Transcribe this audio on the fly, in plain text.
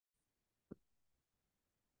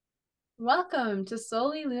Welcome to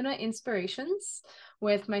Soli Luna Inspirations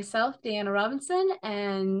with myself, Dayana Robinson,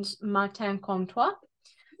 and Martin Comtois.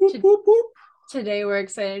 Today we're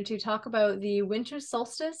excited to talk about the winter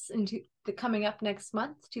solstice coming up next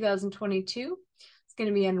month, 2022. It's going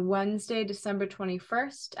to be on Wednesday, December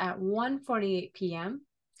 21st at 1:48 p.m.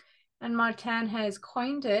 And Martin has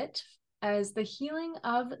coined it as the healing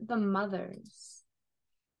of the mothers.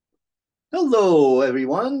 Hello,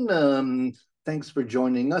 everyone. Thanks for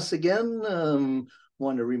joining us again.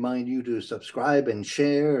 Want to remind you to subscribe and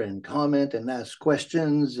share and comment and ask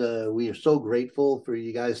questions. We are so grateful for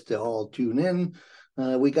you guys to all tune in.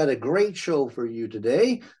 We got a great show for you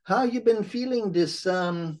today. How you been feeling this,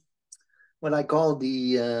 what I call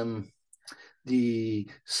the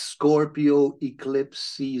Scorpio eclipse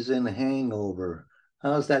season hangover?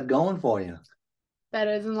 How's that going for you?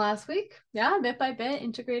 Better than last week. Yeah, bit by bit,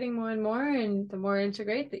 integrating more and more. And the more I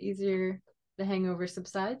integrate, the easier the hangover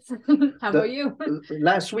subsides. How about you?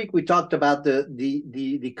 Last week we talked about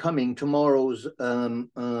the coming tomorrow's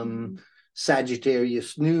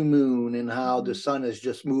Sagittarius new moon and how the sun has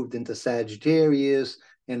just moved into Sagittarius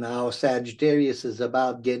and how Sagittarius is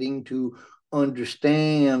about getting to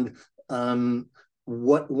understand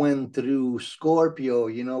what went through Scorpio.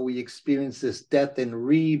 You know, we experienced this death and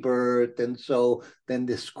rebirth, and so then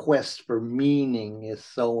this quest for meaning is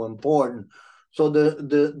so important. So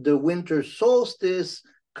the winter solstice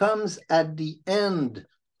comes at the end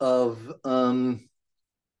of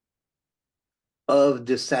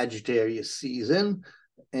the Sagittarius season.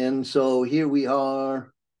 And so here we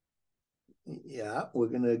are. Yeah, we're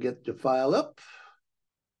going to get the file up.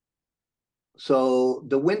 So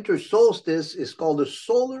the winter solstice is called the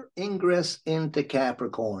solar ingress into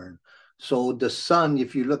Capricorn. So the sun,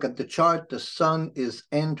 if you look at the chart, the sun is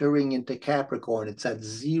entering into Capricorn. It's at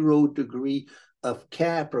 0 degree of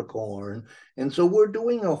Capricorn. And so we're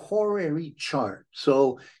doing a horary chart.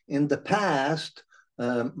 So in the past,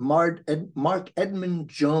 Mark Edmund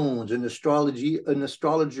Jones, an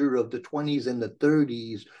astrologer of the 20s and the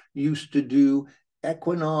 30s, used to do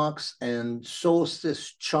equinox and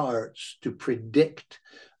solstice charts to predict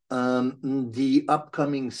the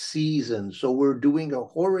upcoming season. So we're doing a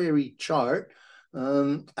horary chart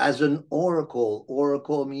as an oracle.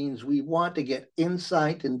 Oracle means we want to get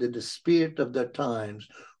insight into the spirit of the times.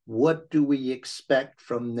 What do we expect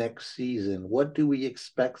from next season? What do we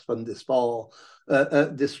expect from this fall,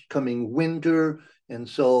 this coming winter? And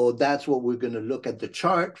so that's what we're going to look at the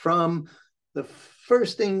chart from. The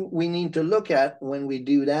first thing we need to look at when we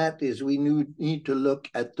do that is we need to look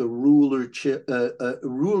at the rulership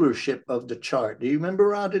of the chart. Do you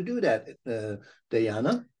remember how to do that,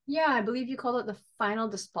 Dayana? Yeah, I believe you called it the final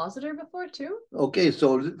dispositor before too. Okay,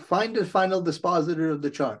 so find the final dispositor of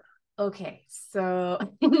the chart. Okay, so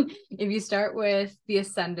if you start with the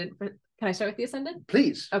ascendant, can I start with the ascendant?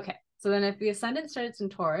 Please. Okay, so then if the ascendant starts in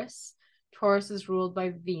Taurus, Taurus is ruled by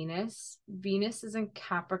Venus. Venus is in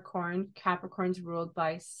Capricorn. Capricorn's ruled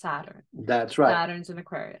by Saturn. That's right. Saturn's in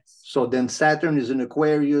Aquarius. So then Saturn is in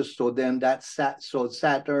Aquarius. So then so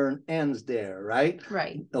Saturn ends there, right?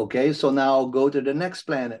 Right. Okay, so now I'll go to the next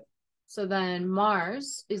planet. So then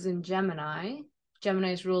Mars is in Gemini.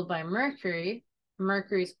 Gemini is ruled by Mercury.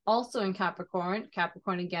 Mercury is also in Capricorn.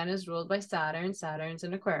 Capricorn again is ruled by Saturn. Saturn's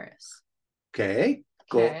in Aquarius. Okay,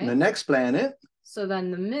 go to the next planet. So then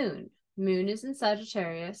the moon. Moon is in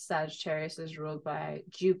Sagittarius. Sagittarius is ruled by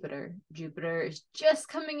Jupiter. Jupiter is just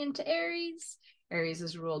coming into Aries. Aries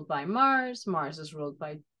is ruled by Mars. Mars is ruled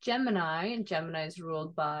by Gemini. And Gemini is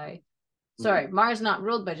ruled by... Sorry, Mars is not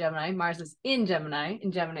ruled by Gemini. Mars is in Gemini.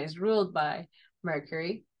 And Gemini is ruled by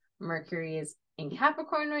Mercury. Mercury is in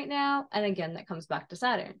Capricorn right now. And again, that comes back to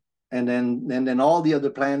Saturn. And then all the other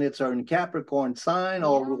planets are in Capricorn sign,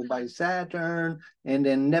 all ruled by Saturn. And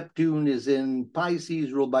then Neptune is in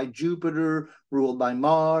Pisces, ruled by Jupiter, ruled by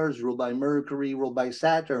Mars, ruled by Mercury, ruled by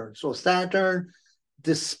Saturn. So Saturn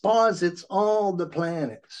disposits all the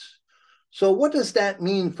planets. So what does that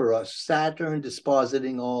mean for us? Saturn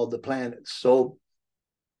dispositing all the planets. So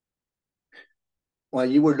while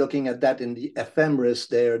you were looking at that in the ephemeris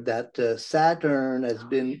there, that Saturn has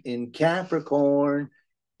been in Capricorn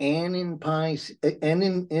and in Pisces and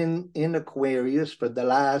in Aquarius for the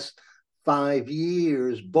last 5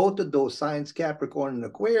 years. Both of those signs, Capricorn and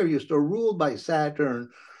Aquarius, are ruled by Saturn.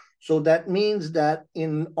 So that means that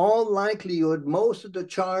in all likelihood, most of the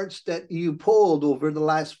charts that you pulled over the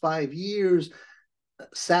last 5 years,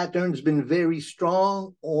 Saturn's been very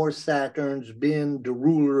strong, or Saturn's been the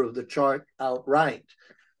ruler of the chart outright.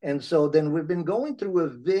 And so then we've been going through a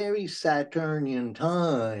very Saturnian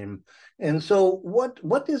time. And so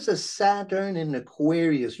what is a Saturn in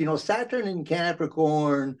Aquarius? You know, Saturn in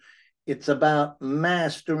Capricorn it's about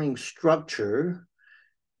mastering structure.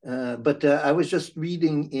 But I was just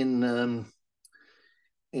reading in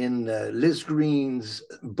Liz Green's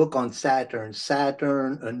book on Saturn,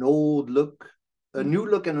 a new look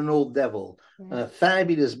and an old devil. Yeah.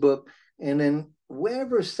 Fabulous book. And then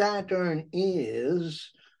wherever Saturn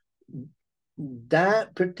is,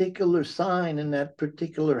 that particular sign in that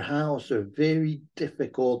particular house are very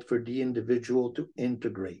difficult for the individual to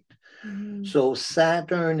integrate. Mm-hmm. So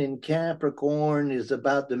Saturn in Capricorn is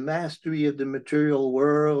about the mastery of the material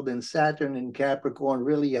world, and Saturn in Capricorn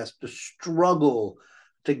really has to struggle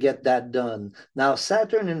to get that done. Now,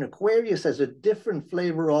 Saturn in Aquarius has a different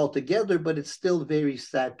flavor altogether, but it's still very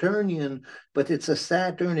Saturnian, but it's a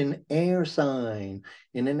Saturn in air sign.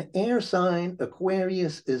 In an air sign,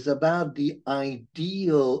 Aquarius is about the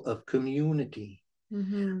ideal of community.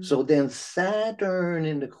 Mm-hmm. So then Saturn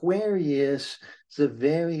in Aquarius is a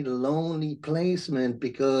very lonely placement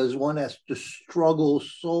because one has to struggle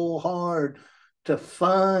so hard to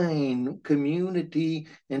find community,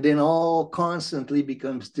 and then all constantly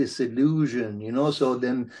becomes disillusion, you know. So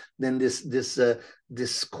then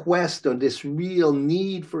this quest or this real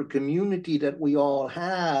need for community that we all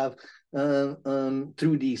have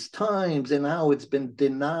through these times, and how it's been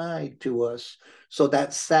denied to us. So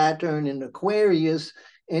that's Saturn in Aquarius.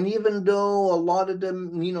 And even though a lot of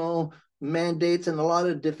them, you know, mandates and a lot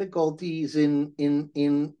of difficulties in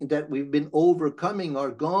that we've been overcoming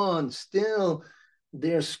are gone, still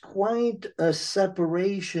there's quite a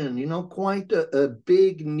separation, you know, quite a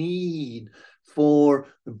big need for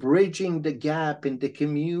bridging the gap in the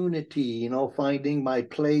community, you know, finding my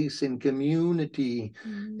place in community.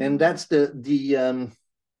 Mm-hmm. And that's the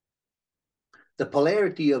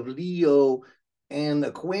polarity of Leo and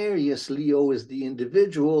Aquarius. Leo is the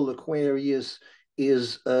individual, Aquarius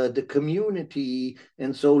is the community.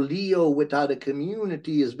 And so Leo without a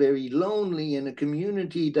community is very lonely, and a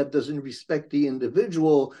community that doesn't respect the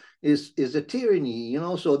individual is a tyranny, you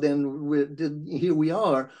know. So then here we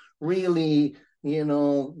are really, you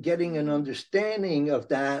know, getting an understanding of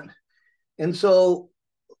that. And so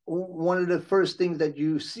one of the first things that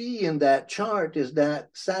you see in that chart is that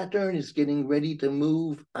Saturn is getting ready to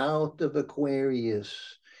move out of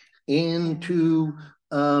Aquarius into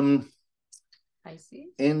Pisces.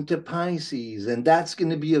 Into Pisces, and that's going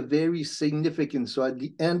to be a very significant. So at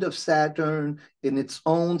the end of Saturn in its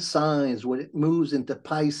own signs, when it moves into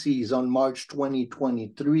Pisces on March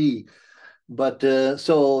 2023. But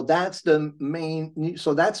so that's the main.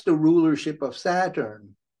 So that's the rulership of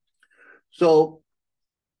Saturn. So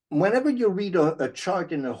whenever you read a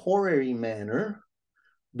chart in a horary manner,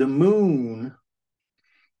 the moon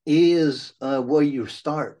is where you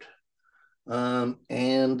start,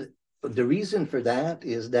 and the reason for that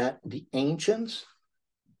is that the ancients,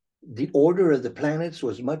 the order of the planets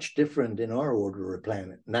was much different than our order of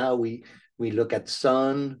planet. Now we look at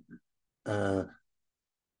sun, and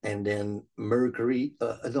then Mercury.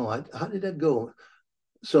 No, how did that go?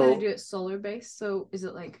 So I do it solar based. So is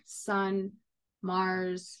it like sun,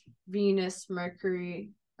 Mars, Venus, Mercury,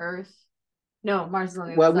 Earth? No, Mars is on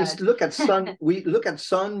the well, other side. We look at sun. We look at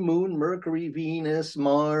sun, moon, Mercury, Venus,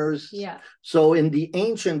 Mars. Yeah. So in the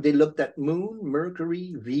ancient, they looked at moon,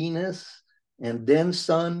 Mercury, Venus, and then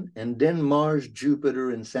sun, and then Mars,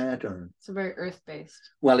 Jupiter, and Saturn. So very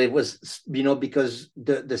Earth-based. Well, it was, you know, because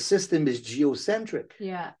the system is geocentric.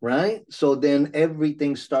 Yeah. Right. So then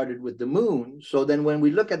everything started with the moon. So then when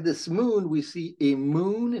we look at this moon, we see a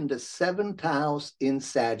moon in the 7th house in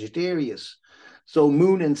Sagittarius. So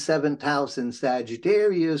moon in 7th house in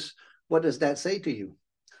Sagittarius, what does that say to you?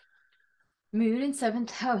 Moon in 7th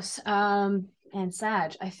house and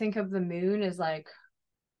Sag. I think of the moon as like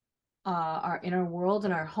our inner world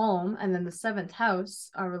and our home, and then the 7th house,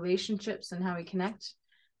 our relationships and how we connect,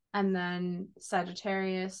 and then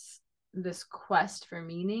Sagittarius, this quest for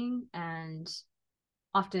meaning, and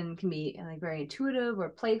often can be like very intuitive or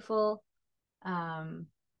playful.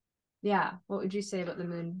 Yeah, what would you say about the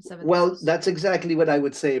moon 7th well, house? That's exactly what I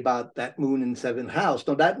would say about that moon in 7th house.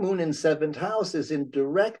 Now, that moon in 7th house is in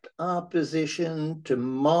direct opposition to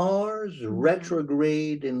Mars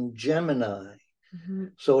retrograde in Gemini. Mm-hmm.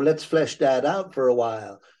 So let's flesh that out for a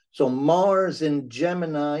while. So Mars in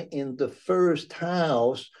Gemini in the 1st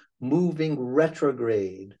house, moving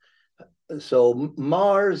retrograde. So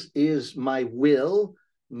Mars is my will,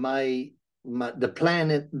 the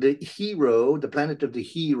planet, the hero, the planet of the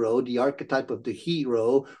hero, the archetype of the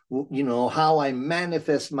hero, you know, how I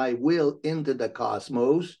manifest my will into the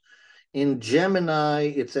cosmos. In Gemini,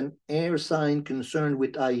 it's an air sign concerned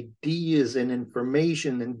with ideas and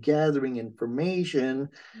information and gathering information.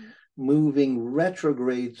 moving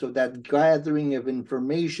retrograde. So that gathering of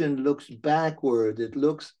information looks backward. It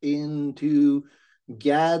looks into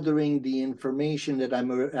gathering the information that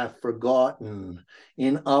I've forgotten,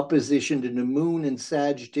 in opposition to the moon in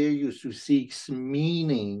Sagittarius, who seeks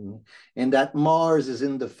meaning, and that Mars is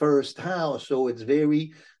in the first house. So it's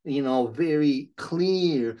very, very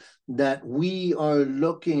clear that we are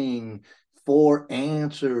looking for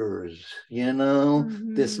answers.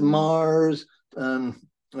 This Mars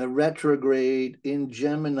a retrograde in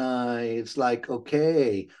Gemini, it's like,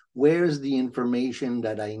 okay, where's the information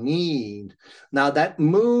that I need? Now that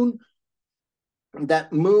moon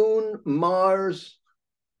Mars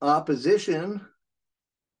opposition,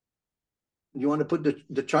 you want to put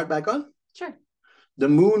the chart back on? Sure. The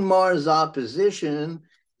moon Mars opposition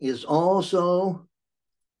is also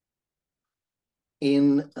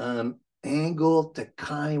in angle to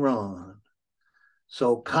Chiron.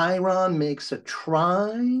 So Chiron makes a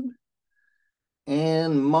trine,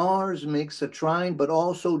 and Mars makes a trine, but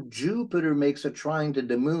also Jupiter makes a trine to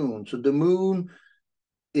the moon. So the moon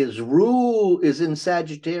is in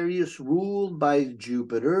Sagittarius, ruled by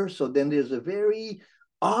Jupiter. So then there's a very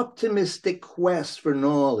optimistic quest for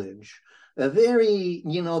knowledge. A very,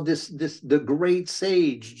 the great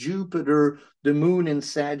sage, Jupiter, the moon in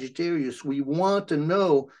Sagittarius. We want to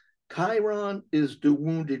know. Chiron is the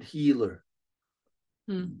wounded healer.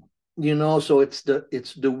 So it's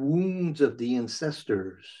the wounds of the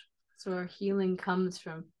ancestors. So our healing comes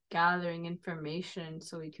from gathering information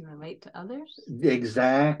so we can relate to others?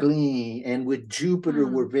 Exactly. And with Jupiter,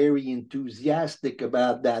 we're very enthusiastic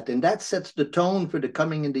about that. And that sets the tone for the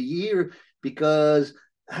coming of the year, because,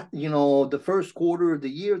 the first quarter of the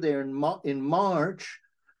year there in March,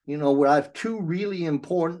 we'll have two really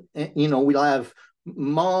important, we'll have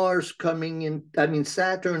Mars coming in,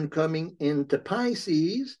 Saturn coming into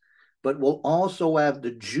Pisces, but we'll also have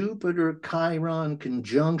the Jupiter-Chiron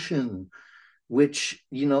conjunction, which,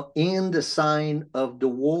 in the sign of the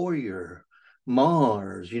warrior,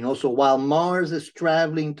 Mars, so while Mars is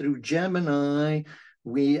traveling through Gemini,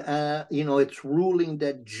 it's ruling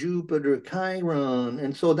that Jupiter-Chiron.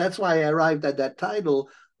 And so that's why I arrived at that title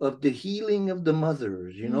of the healing of the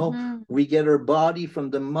mothers. We get our body from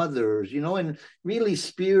the mothers, and really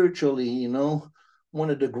spiritually, one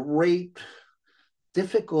of the great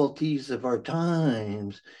difficulties of our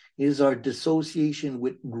times is our dissociation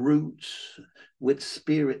with roots, with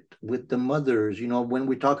spirit, with the mothers. When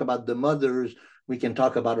we talk about the mothers, we can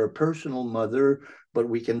talk about our personal mother, but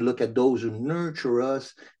we can look at those who nurture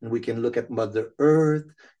us, and we can look at Mother Earth,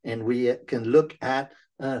 and we can look at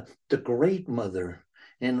the Great Mother,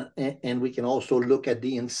 and we can also look at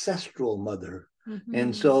the ancestral mother.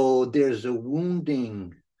 And so there's a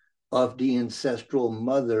wounding of the ancestral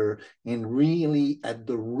mother, and really at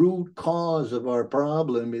the root cause of our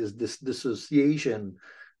problem is this dissociation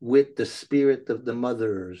with the spirit of the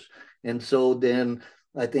mothers. And so then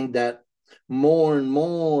I think that more and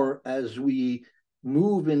more, as we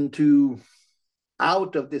move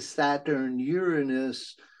out of this Saturn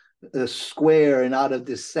Uranus square, and out of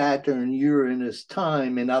this Saturn Uranus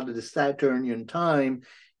time, and out of the Saturnian time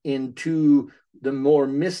into the more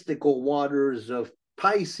mystical waters of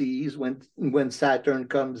Pisces, when Saturn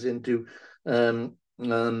comes into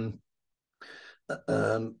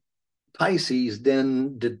Pisces,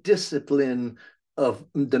 then the discipline of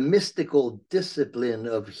the mystical discipline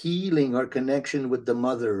of healing our connection with the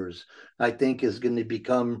mothers, I think, is going to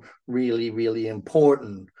become really, really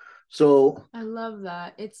important. So I love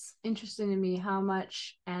that. It's interesting to me how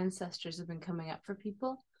much ancestors have been coming up for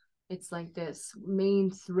people. It's like this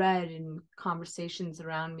main thread in conversations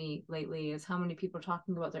around me lately is how many people are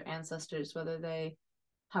talking about their ancestors, whether they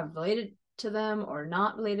have related to them or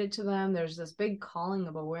not related to them. There's this big calling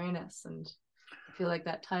of awareness, and I feel like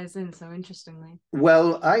that ties in so interestingly.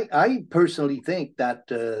 Well, I personally think that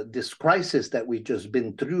this crisis that we've just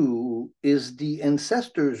been through is the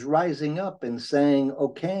ancestors rising up and saying,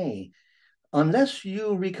 okay, unless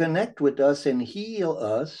you reconnect with us and heal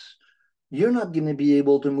us, you're not going to be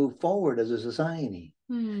able to move forward as a society.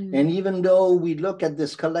 And even though we look at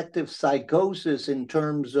this collective psychosis in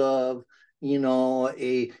terms of,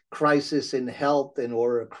 a crisis in health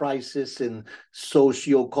or a crisis in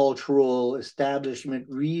socio-cultural establishment,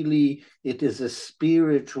 really, it is a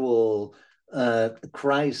spiritual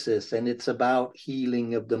crisis, and it's about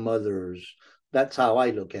healing of the mothers. That's how I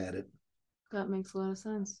look at it. That makes a lot of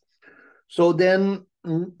sense. So then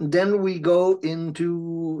we go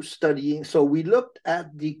into studying. So we looked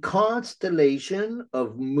at the constellation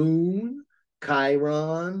of Moon,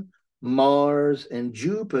 Chiron, Mars, and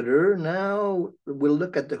Jupiter. Now we'll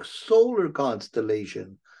look at the solar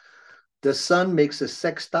constellation. The sun makes a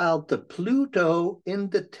sextile to Pluto in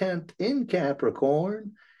the 10th in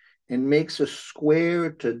Capricorn, and makes a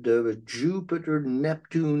square to the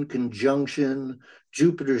Jupiter-Neptune conjunction.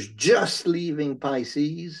 Jupiter's just leaving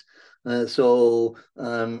Pisces. Just a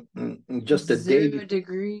day. 0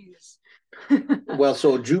 degrees. Well,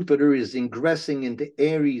 so Jupiter is ingressing into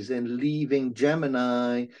Aries and leaving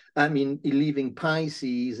leaving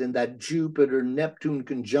Pisces, and that Jupiter-Neptune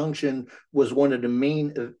conjunction was one of the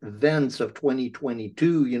main events of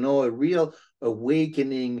 2022, a real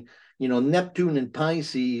awakening. Neptune and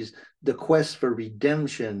Pisces, the quest for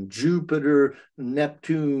redemption.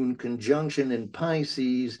 Jupiter-Neptune conjunction in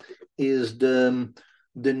Pisces is the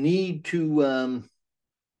need for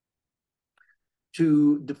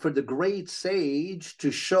the great sage to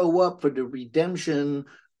show up for the redemption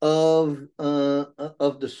of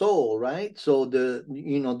the soul, right? So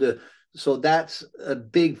so that's a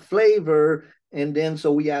big flavor. And then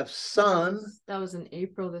so we have sun. That was in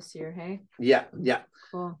April this year, hey? Yeah.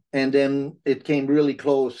 Cool. And then it came really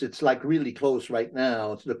close. It's like really close right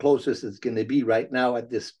now. It's the closest it's going to be right now at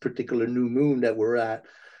this particular new moon that we're at.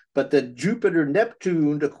 But the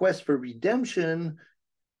Jupiter-Neptune, the quest for redemption,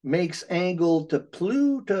 makes angle to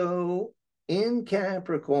Pluto in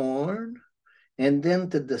Capricorn and then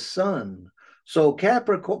to the sun. So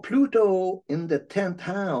Pluto in the 10th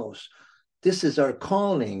house, this is our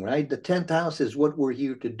calling, right? The 10th house is what we're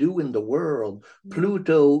here to do in the world.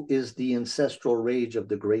 Pluto is the ancestral rage of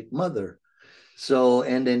the Great Mother. So,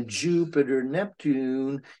 and then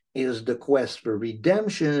Jupiter-Neptune is the quest for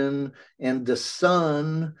redemption, and the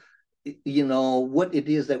sun, what it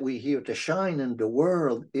is that we're here to shine in the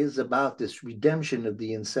world is about this redemption of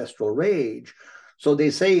the ancestral rage. So they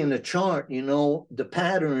say in a chart, the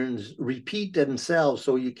patterns repeat themselves,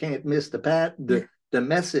 so you can't miss the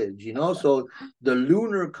message, So the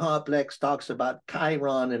lunar complex talks about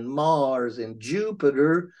Chiron and Mars and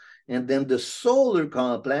Jupiter, and then the solar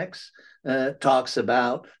complex talks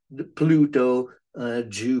about Pluto,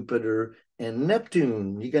 Jupiter, and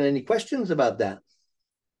Neptune. You got any questions about that?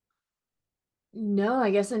 No,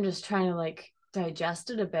 I guess I'm just trying to digest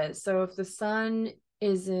it a bit. So if the sun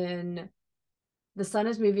is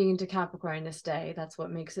moving into Capricorn this day, that's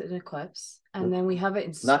what makes it an eclipse. And then we have it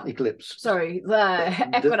in not eclipse. Sorry,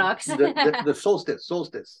 the equinox. The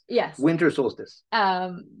solstice. Yes. Winter solstice.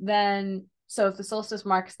 Then so if the solstice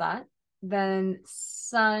marks that, then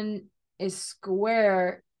sun is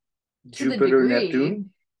square to Jupiter, the degree, Neptune.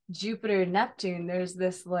 Jupiter, Neptune. There's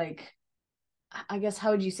this I guess,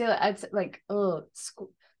 how would you say that? It's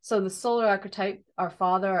so the solar archetype, our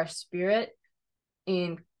father, our spirit,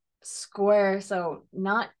 in square, so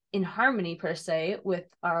not in harmony per se with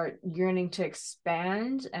our yearning to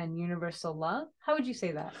expand and universal love. How would you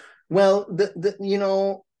say that? Well,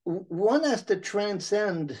 one has to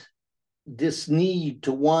transcend this need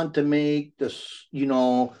to want to make this,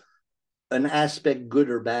 an aspect good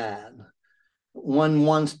or bad.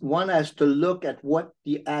 One has to look at what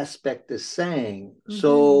the aspect is saying. Mm-hmm.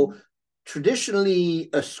 So traditionally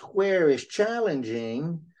a square is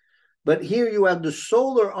challenging, but here you have the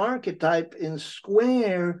solar archetype in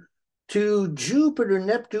square to Jupiter,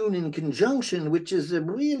 Neptune in conjunction, which is a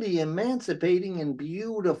really emancipating and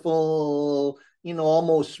beautiful,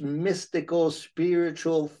 almost mystical,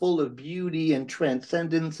 spiritual, full of beauty and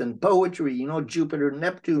transcendence and poetry, Jupiter,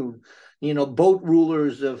 Neptune, boat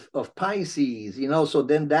rulers of Pisces, so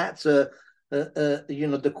then that's the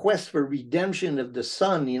quest for redemption of the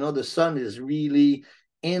sun, the sun is really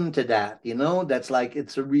into that, that's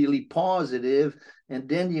it's a really positive. And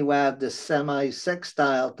then you have the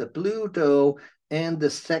semi-sextile to Pluto and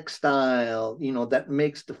the sextile, that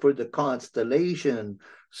makes for the constellation.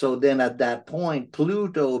 So then at that point,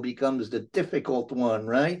 Pluto becomes the difficult one,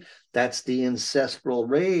 right? That's the ancestral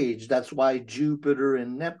rage. That's why Jupiter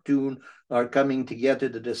and Neptune are coming together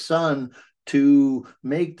to the sun to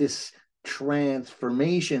make this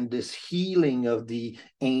transformation, this healing of the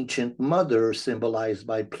ancient mother symbolized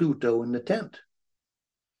by Pluto in the 10th.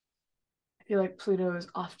 I feel like Pluto is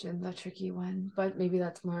often the tricky one, but maybe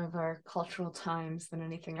that's more of our cultural times than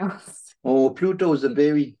anything else. Oh, Pluto is a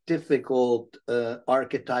very difficult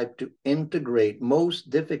archetype to integrate. Most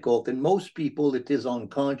difficult. In most people, it is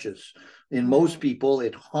unconscious. In most people,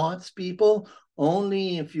 it haunts people.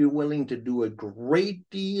 Only if you're willing to do a great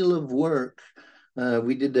deal of work.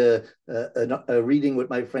 We did a reading with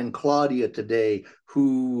my friend Claudia today,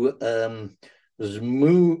 who's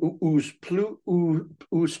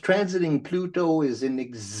transiting Pluto is in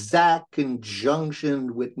exact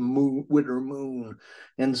conjunction with her moon,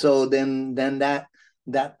 and so then that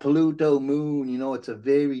Pluto moon, it's a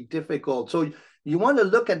very difficult. So you want to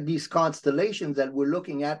look at these constellations that we're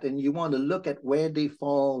looking at, and you want to look at where they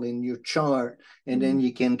fall in your chart, and then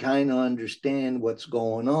you can kind of understand what's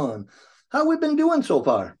going on. How we been doing so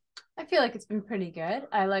far? I feel like it's been pretty good.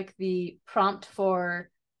 I like the prompt for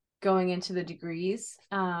going into the degrees.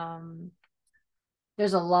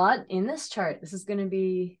 There's a lot in this chart. This is going to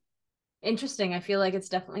be interesting. I feel like it's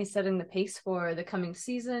definitely setting the pace for the coming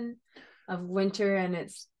season of winter and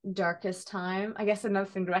its darkest time. I guess another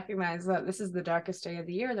thing to recognize that this is the darkest day of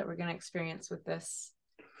the year that we're going to experience with this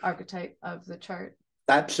archetype of the chart.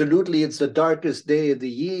 Absolutely, it's the darkest day of the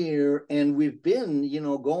year, and we've been,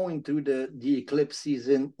 going through the eclipse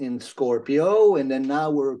season in Scorpio, and then now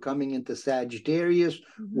we're coming into Sagittarius.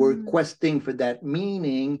 We're questing for that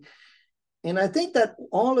meaning, and I think that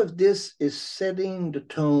all of this is setting the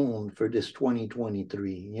tone for this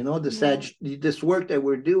 2023. This work that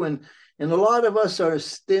we're doing, and a lot of us are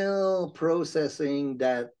still processing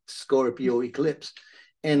that Scorpio eclipse.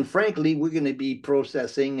 And frankly, we're going to be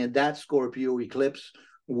processing, and that Scorpio eclipse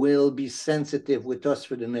will be sensitive with us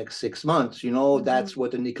for the next 6 months. That's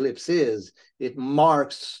what an eclipse is. It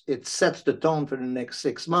sets the tone for the next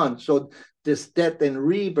 6 months. So this death and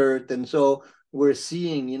rebirth. And so we're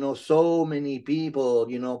seeing, so many people,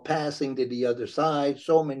 passing to the other side,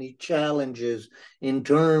 so many challenges in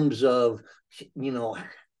terms of,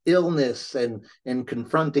 illness and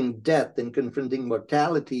confronting death and confronting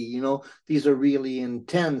mortality. These are really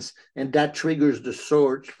intense, and that triggers the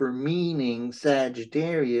search for meaning,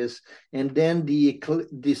 Sagittarius. And then the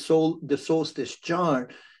solstice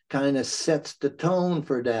chart kind of sets the tone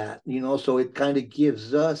for that, so it kind of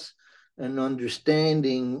gives us an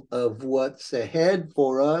understanding of what's ahead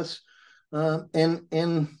for us.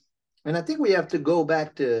 And I think we have to go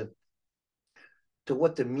back to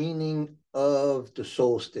what the meaning of the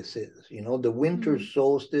solstice is. The winter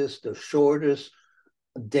solstice, the shortest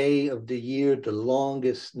day of the year, the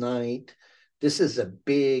longest night. This is a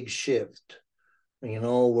big shift.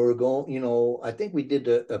 We're going, I think we did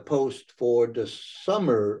a post for the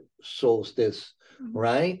summer solstice,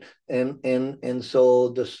 right? And so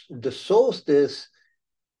the solstice,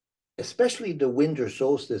 especially the winter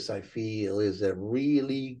solstice, I feel is a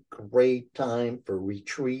really great time for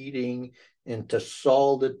retreating into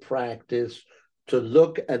solid practice, to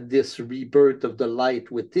look at this rebirth of the light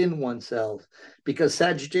within oneself, because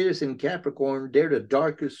Sagittarius and Capricorn, they're the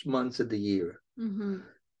darkest months of the year.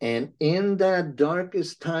 And in that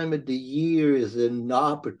darkest time of the year is an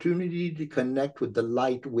opportunity to connect with the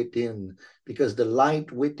light within, because the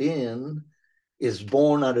light within is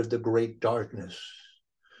born out of the great darkness.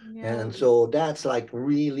 And so that's like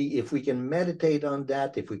really, if we can meditate on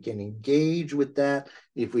that, if we can engage with that,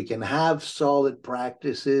 if we can have solid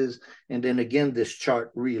practices, and then again, this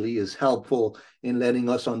chart really is helpful in letting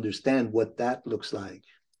us understand what that looks like.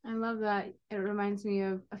 I love that. It reminds me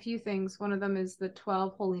of a few things. One of them is the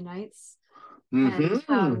 12 holy nights, Mm-hmm. and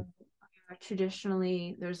how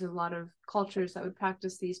traditionally there's a lot of cultures that would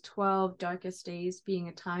practice these 12 darkest days being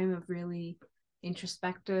a time of really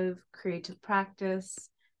introspective, creative practice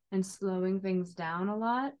and slowing things down a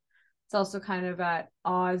lot. It's also kind of at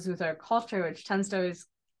odds with our culture, which tends to always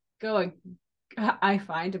go, I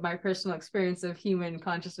find in my personal experience of human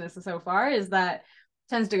consciousness so far, is that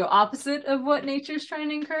tends to go opposite of what nature's trying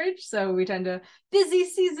to encourage. So we tend to busy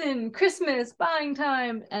season, Christmas, buying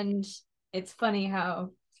time, and it's funny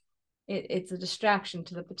how it's a distraction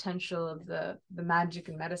to the potential of the magic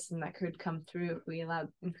and medicine that could come through if we allowed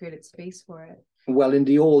and created space for it. Well, in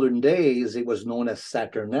the olden days, it was known as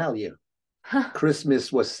Saturnalia.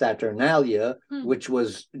 Christmas was Saturnalia, which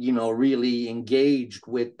was, really engaged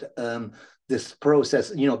with this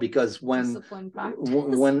process, because when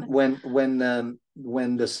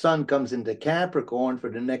the sun comes into Capricorn for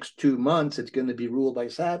the next 2 months, it's going to be ruled by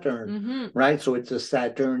Saturn, right? So it's a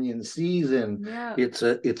Saturnian season. It's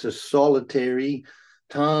a solitary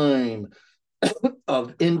time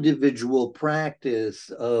of individual practice,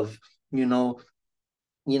 of,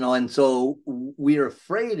 and so we are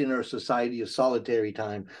afraid in our society of solitary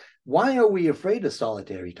time. Why are we afraid of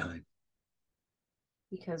solitary time?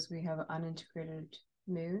 Because we have an unintegrated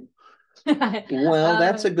moon. Well,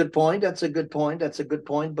 that's a good point. That's a good point.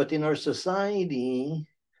 But in our society,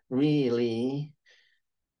 really,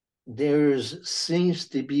 there seems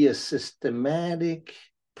to be a systematic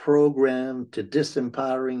program to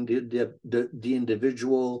disempowering the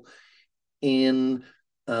individual in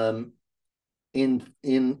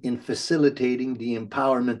facilitating the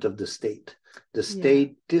empowerment of the state. The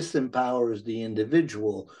state disempowers the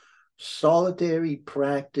individual. Solitary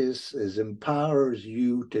practice empowers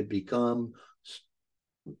you to become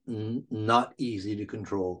not easy to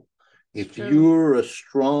control. If you're a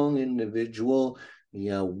strong individual,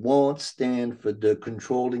 you won't stand for the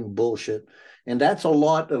controlling bullshit. And that's a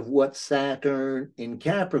lot of what Saturn in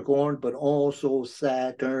Capricorn, but also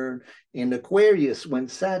Saturn in Aquarius. When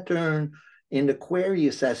Saturn in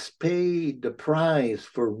Aquarius has paid the price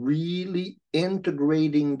for really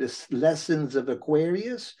integrating the lessons of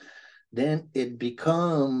Aquarius, then it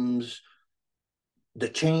becomes the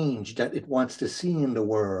change that it wants to see in the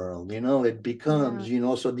world. It becomes,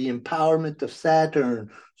 so the empowerment of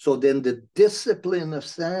Saturn. So then the discipline of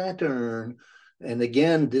Saturn. And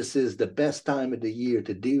again, this is the best time of the year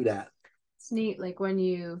to do that. It's neat. Like when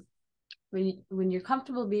you're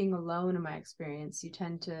comfortable being alone, in my experience, you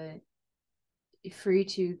tend to be free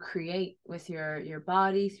to create with your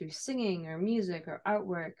body through singing or music or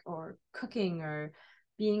artwork or cooking or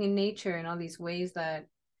being in nature, and all these ways that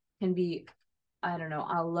can be, I don't know,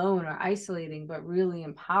 alone or isolating, but really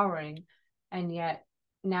empowering. And yet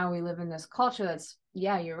now we live in this culture that's,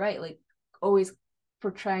 yeah, you're right, like always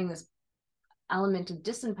portraying this element of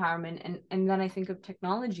disempowerment. And then I think of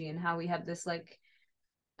technology and how we have this like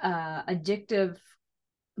addictive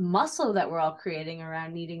muscle that we're all creating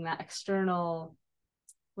around needing that external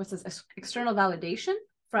validation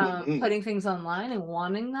from putting things online and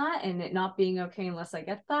wanting that, and it not being okay unless I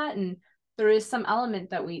get that. And there is some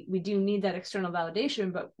element that we do need that external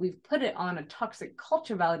validation, but we've put it on a toxic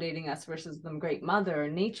culture validating us versus the great mother or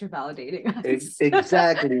nature validating us.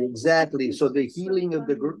 Exactly. So the healing of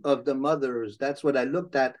the mothers, that's what I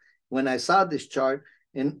looked at when I saw this chart.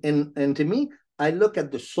 And to me, I look at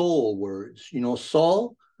the soul words.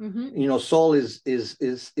 Soul. Soul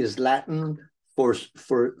is Latin for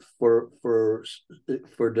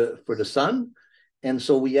the sun, and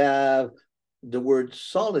so we have the word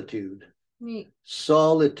solitude. Neat.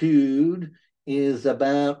 Solitude is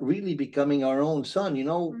about really becoming our own sun.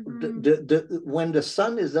 When the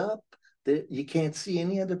sun is up, you can't see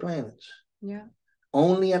any other planets. Yeah.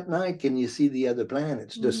 Only at night can you see the other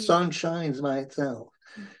planets. The sun shines by itself.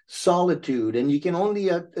 Solitude, and you can only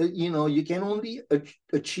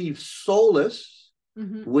achieve solace,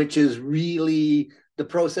 which is really the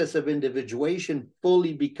process of individuation,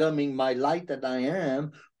 fully becoming my light that I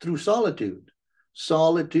am through solitude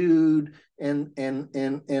and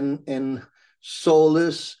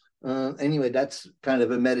solace. Anyway, that's kind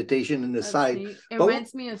of a meditation in the side. It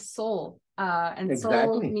reminds me of soul, and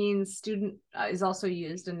soul means student, is also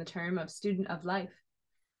used in the term of student of life.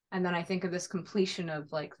 And then I think of this completion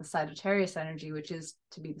of like the Sagittarius energy, which is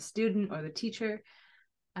to be the student or the teacher.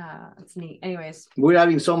 It's neat. Anyways, we're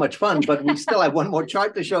having so much fun, but we still have one more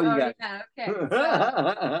chart to show you guys. Yeah, okay. So,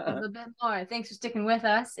 a little bit more. Thanks for sticking with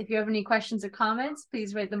us. If you have any questions or comments,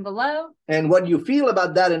 please write them below. And what you feel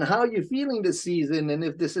about that and how you're feeling this season, and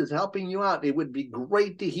if this is helping you out, it would be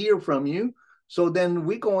great to hear from you. So then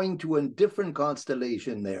we're going to a different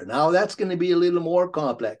constellation there. Now that's going to be a little more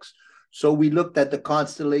complex. So we looked at the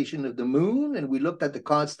constellation of the moon, and we looked at the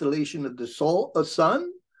constellation of the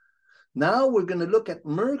sun. Now we're going to look at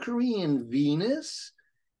Mercury and Venus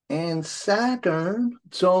and Saturn.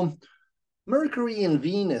 So Mercury and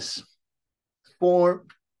Venus, for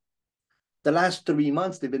the last 3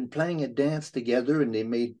 months, they've been playing a dance together, and they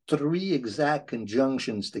made 3 exact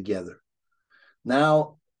conjunctions together.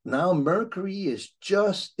 Now Mercury is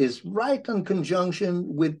right on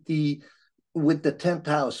conjunction with the 10th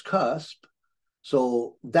house cusp.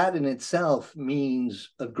 So that in itself means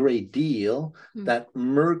a great deal, that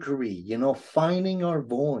Mercury, finding our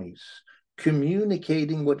voice,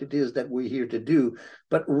 communicating what it is that we're here to do.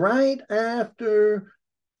 But right after,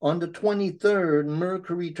 on the 23rd,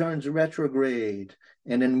 Mercury turns retrograde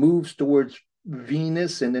and then moves towards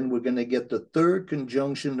Venus, and then we're going to get the 3rd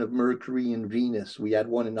conjunction of Mercury and Venus. We had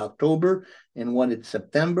one in October and one in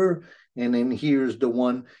September, and then here's the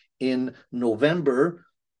one in November.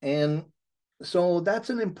 And so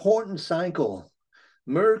that's an important cycle.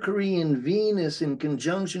 Mercury and Venus in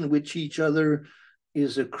conjunction with each other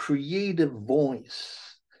is a creative voice.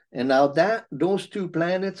 And now those 2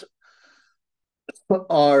 planets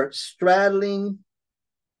are straddling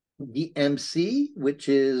the MC, which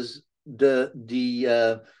is the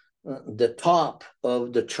top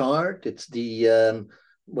of the chart. It's the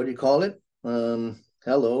what do you call it?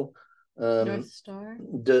 North Star,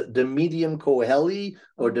 the medium coeli,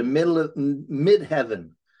 or the middle of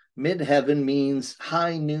midheaven. Midheaven means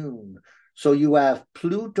high noon. So you have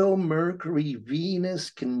Pluto, Mercury,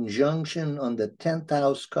 Venus conjunction on the 10th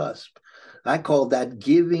house cusp. I call that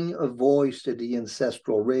giving a voice to the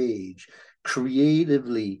ancestral rage.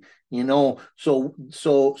 creatively, so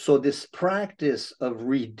this practice of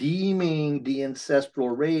redeeming the ancestral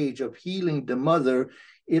rage, of healing the mother,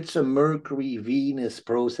 it's a Mercury Venus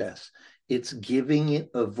process. It's giving it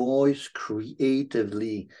a voice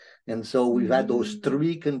creatively. And so we've had those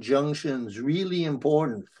three conjunctions, really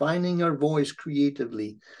important, finding our voice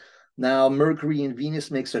creatively. Now, Mercury and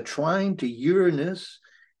Venus makes a trine to Uranus,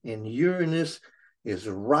 and Uranus is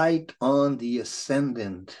right on the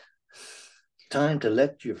ascendant. Time to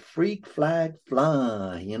let your freak flag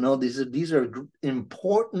fly. These are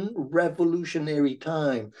important revolutionary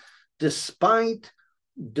time, despite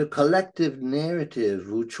the collective narrative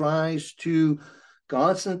who tries to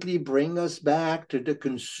constantly bring us back to the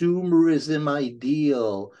consumerism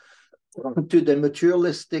ideal, to the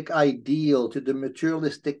materialistic ideal, to the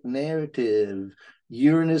materialistic narrative.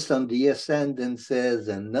 Uranus on the ascendant says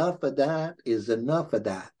enough of that is enough of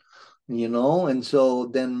that. And so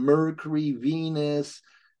then Mercury, Venus,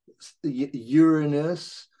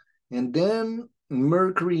 Uranus, and then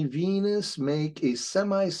Mercury, Venus make a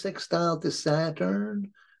semi-sextile to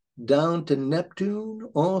Saturn, down to Neptune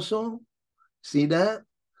also. See that?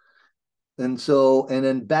 And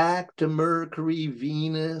then back to Mercury,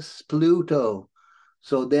 Venus, Pluto.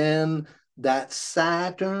 So then that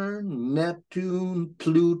Saturn, Neptune,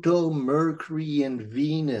 Pluto, Mercury, and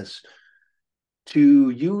Venus, to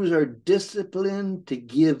use our discipline to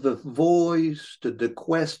give a voice to the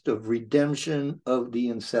quest of redemption of the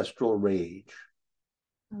ancestral rage.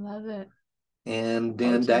 I love it. And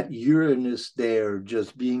then that Uranus there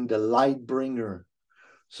just being the light bringer.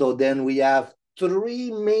 So then we have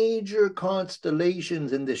three major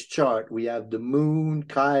constellations in this chart. We have the moon,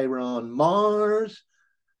 Chiron, Mars,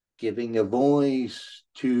 giving a voice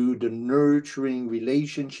to the nurturing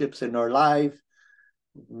relationships in our life,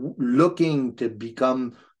 looking to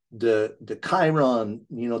become the Chiron,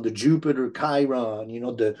 the Jupiter Chiron,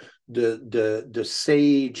 the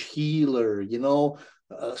sage healer.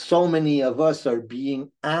 So many of us are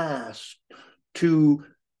being asked to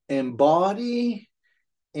embody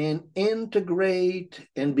and integrate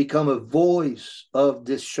and become a voice of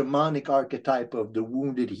this shamanic archetype of the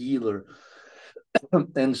wounded healer.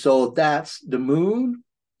 And so that's the moon,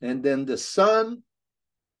 and then the sun,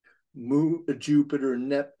 moon, Jupiter,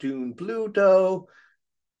 Neptune, Pluto.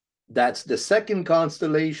 That's the second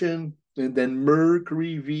constellation. And then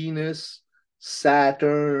Mercury, Venus,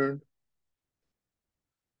 Saturn,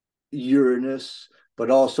 Uranus, but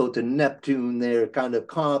also to Neptune there, kind of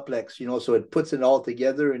complex, so it puts it all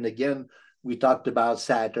together. And again, we talked about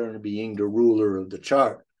Saturn being the ruler of the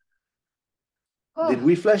chart. Oh, did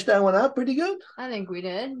we flesh that one out pretty good? I think we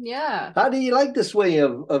did, yeah. How do you like this way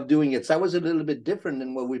of doing it? So that was a little bit different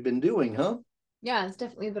than what we've been doing, huh? Yeah, it's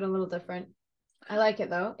definitely been a little different. I like it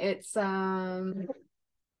though. It's nice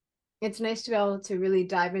to be able to really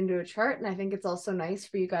dive into a chart, and I think it's also nice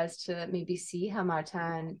for you guys to maybe see how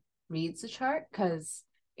Martin reads the chart, because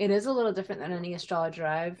it is a little different than any astrologer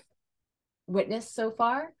I've witnessed so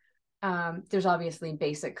far. There's obviously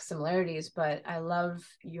basic similarities, but I love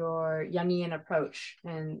your Jungian approach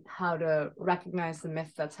and how to recognize the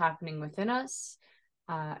myth that's happening within us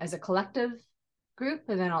as a collective group,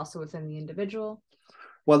 and then also within the individual.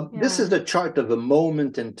 Well, this is the chart of a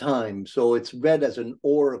moment in time, so it's read as an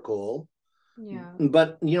oracle. Yeah.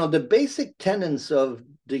 But, the basic tenets of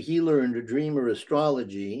the healer and the dreamer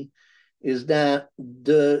astrology is that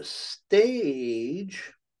the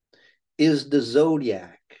stage is the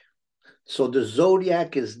zodiac. So the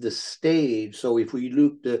zodiac is the stage. So if we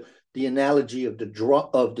look at the analogy of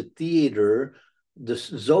the theater, the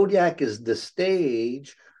zodiac is the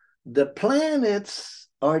stage. The planets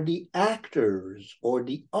are the actors or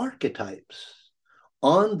the archetypes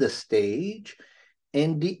on the stage,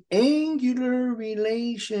 and the angular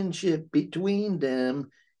relationship between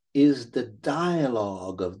them is the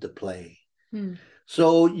dialogue of the play.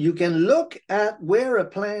 So you can look at where a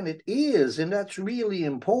planet is, and that's really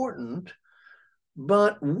important.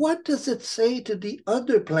 But what does it say to the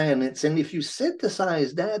other planets? And if you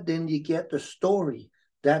synthesize that, then you get the story.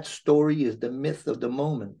 That story is the myth of the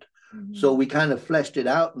moment. So we kind of fleshed it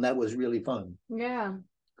out, and that was really fun. Yeah,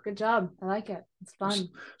 good job. I like it. It's fun.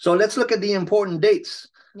 So let's look at the important dates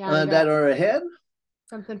that are ahead.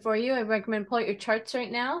 Something for you. I recommend pull out your charts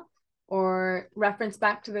right now, or reference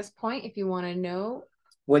back to this point if you want to know.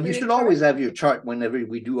 Well, you should always have your chart whenever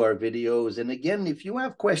we do our videos. And again, if you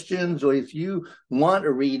have questions, or if you want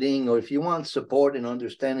a reading, or if you want support in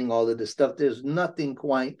understanding all of this stuff, there's nothing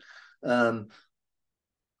quite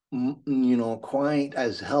quite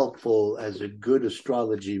as helpful as a good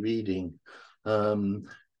astrology reading.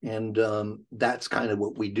 And that's kind of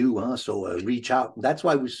what we do, huh? So reach out. That's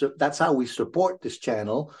why that's how we support this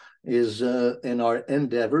channel, is in our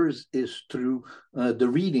endeavors, is through the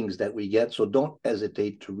readings that we get. So don't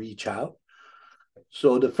hesitate to reach out.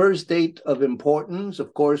 So the first date of importance,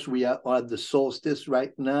 of course, we are the solstice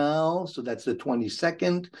right now. So that's the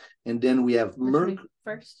 22nd. And then we have The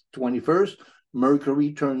 21st.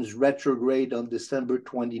 Mercury turns retrograde on December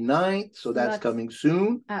 29th. So that's coming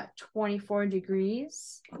soon. At 24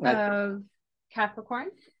 degrees of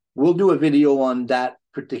Capricorn. We'll do a video on that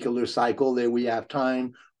particular cycle. There we have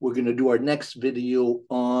time. We're going to do our next video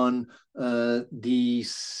on the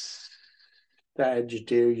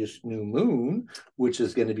Sagittarius new moon, which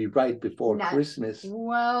is going to be right before Christmas.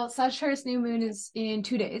 Well, Sagittarius new moon is in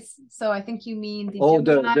 2 days, so I think you mean the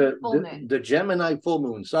Gemini full moon. The Gemini full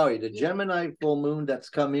moon. Sorry, the Gemini full moon that's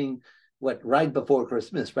coming right before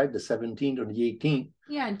Christmas, right? The 17th or the 18th.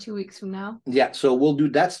 Yeah, in 2 weeks from now. Yeah, so we'll do,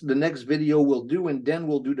 that's the next video we'll do, and then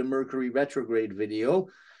we'll do the Mercury retrograde video.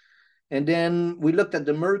 And then we looked at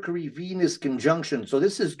the Mercury Venus conjunction. So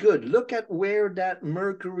this is good. Look at where that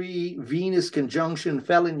Mercury Venus conjunction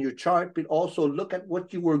fell in your chart, but also look at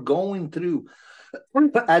what you were going through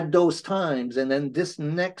at those times. And then this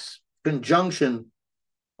next conjunction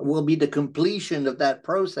will be the completion of that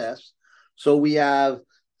process. So we have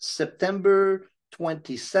September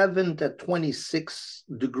 27th at 26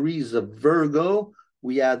 degrees of Virgo.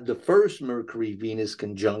 We had the first Mercury Venus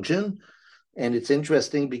conjunction. And it's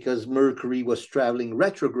interesting because Mercury was traveling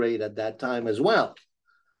retrograde at that time as well.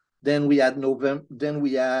 Then we had November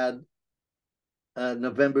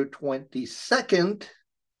 22nd,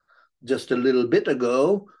 just a little bit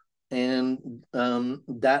ago, and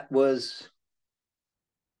that was,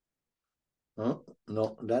 oh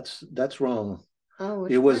no, that's wrong. Oh,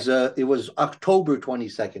 it was October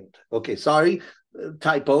 22nd. Okay, sorry,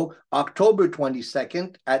 typo. October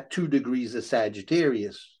 22nd at 2 degrees of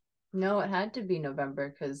Sagittarius. No, it had to be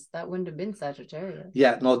November because that wouldn't have been Sagittarius.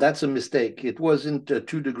 Yeah, no, that's a mistake. It wasn't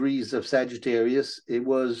 2 degrees of Sagittarius. It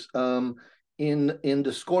was in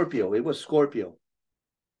the Scorpio. It was Scorpio.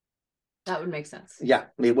 That would make sense. Yeah,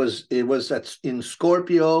 it was in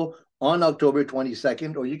Scorpio on October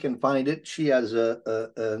 22nd, or you can find it. She has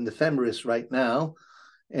an ephemeris right now.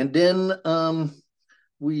 And then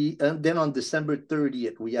then on December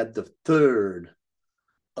 30th, we had the third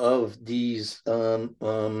of these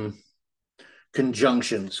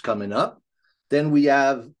conjunctions coming up. Then we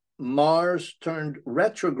have Mars turned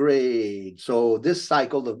retrograde. So this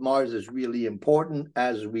cycle of Mars is really important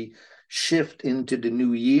as we shift into the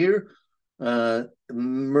new year.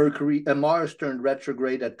 Mars turned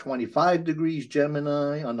retrograde at 25 degrees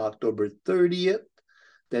Gemini on October 30th.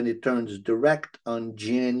 Then it turns direct on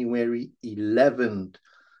January 11th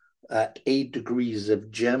at 8 degrees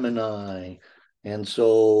of Gemini. And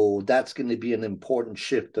so that's going to be an important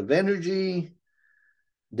shift of energy.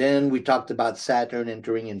 Then we talked about Saturn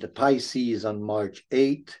entering into Pisces on March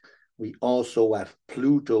 8th. We also have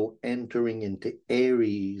Pluto entering into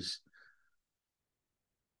Aries.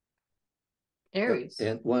 Aries.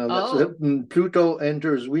 And well, Pluto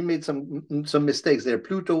enters, we made some mistakes there.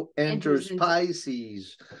 Pluto enters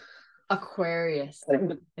Pisces. Aquarius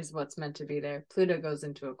is what's meant to be there. Pluto goes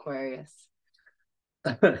into Aquarius.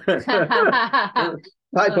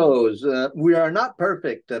 Typos. We are not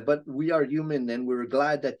perfect, but we are human, and we're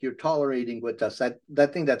glad that you're tolerating with us. I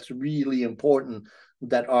think that's really important,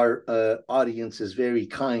 that our audience is very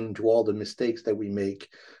kind to all the mistakes that we make.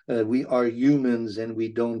 We are humans, and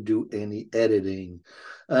we don't do any editing.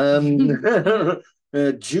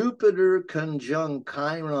 Jupiter conjunct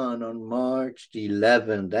Chiron on March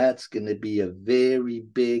 11th. That's going to be a very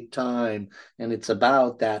big time, and it's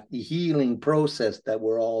about that healing process that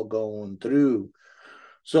we're all going through.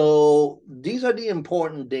 So these are the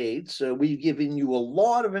important dates. We've given you a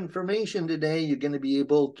lot of information today. You're going to be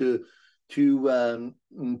able to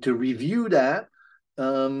review that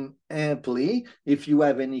amply. If you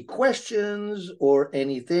have any questions or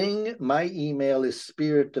anything, my email is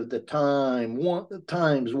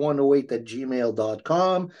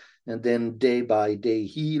spiritofthetimes108@gmail.com, and then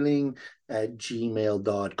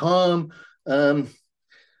daybydayhealing@gmail.com.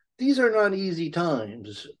 These are not easy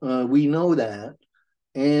times. We know that.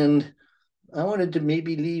 And I wanted to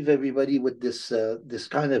maybe leave everybody with this this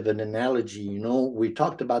kind of an analogy. You know, we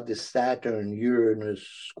talked about this Saturn Uranus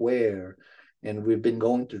square, and we've been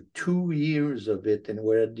going through 2 years of it, and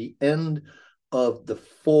we're at the end of the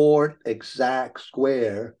 4th exact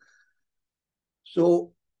square.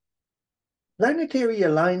 So planetary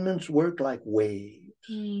alignments work like waves.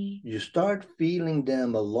 You start feeling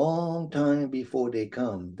them a long time before they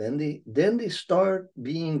come. Then they start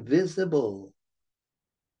being visible.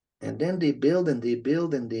 And then they build and they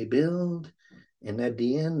build and they build. And at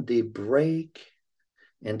the end, they break.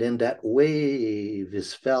 And then that wave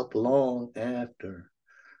is felt long after.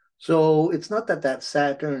 So it's not that that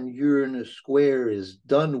Saturn-Uranus square is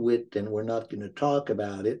done with and we're not going to talk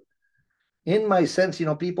about it. In my sense, you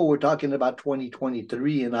know, people were talking about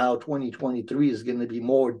 2023 and how 2023 is going to be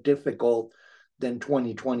more difficult than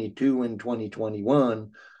 2022 and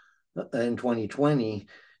 2021 and 2020.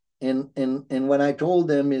 And what I told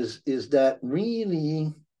them is that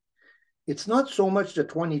really it's not so much that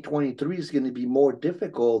 2023 is going to be more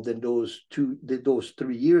difficult than those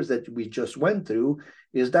 3 years that we just went through,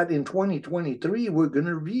 is that in 2023 we're going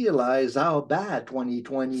to realize how bad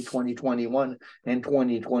 2020, 2021 and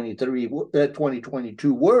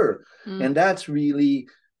 2022 were. And that's really,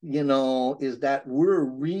 you know, is that we're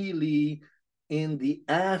really in the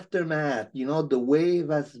aftermath. You know, the wave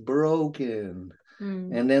has broken.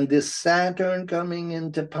 And then this Saturn coming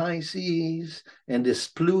into Pisces, and this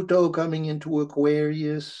Pluto coming into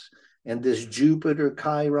Aquarius, and this Jupiter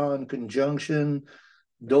Chiron conjunction,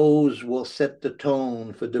 those will set the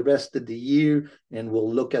tone for the rest of the year. And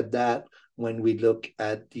we'll look at that when we look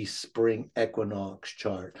at the spring equinox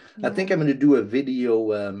chart. Yeah. I think I'm going to do a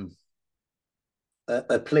video,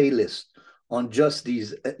 a playlist on just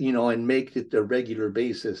these, you know, and make it a regular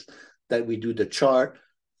basis that we do the chart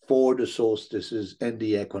for the solstices and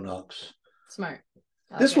the equinox. Smart.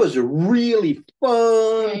 This was a really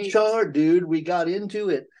fun chart, dude. We got into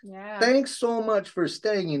it. Yeah. Thanks so much for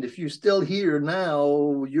staying. And if you're still here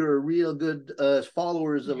now, you're a real good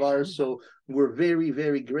followers of ours. So we're very,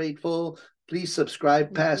 very grateful. Please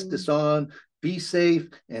subscribe, pass this on, be safe,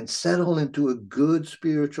 and settle into a good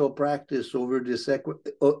spiritual practice over this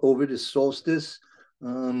solstice.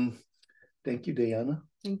 Thank you, Dayana.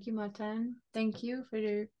 Thank you, Martin. Thank you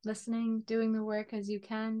for listening, doing the work as you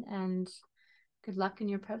can, and good luck in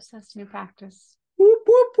your process and your practice. Whoop,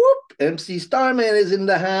 whoop, whoop. MC Starman is in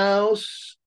the house.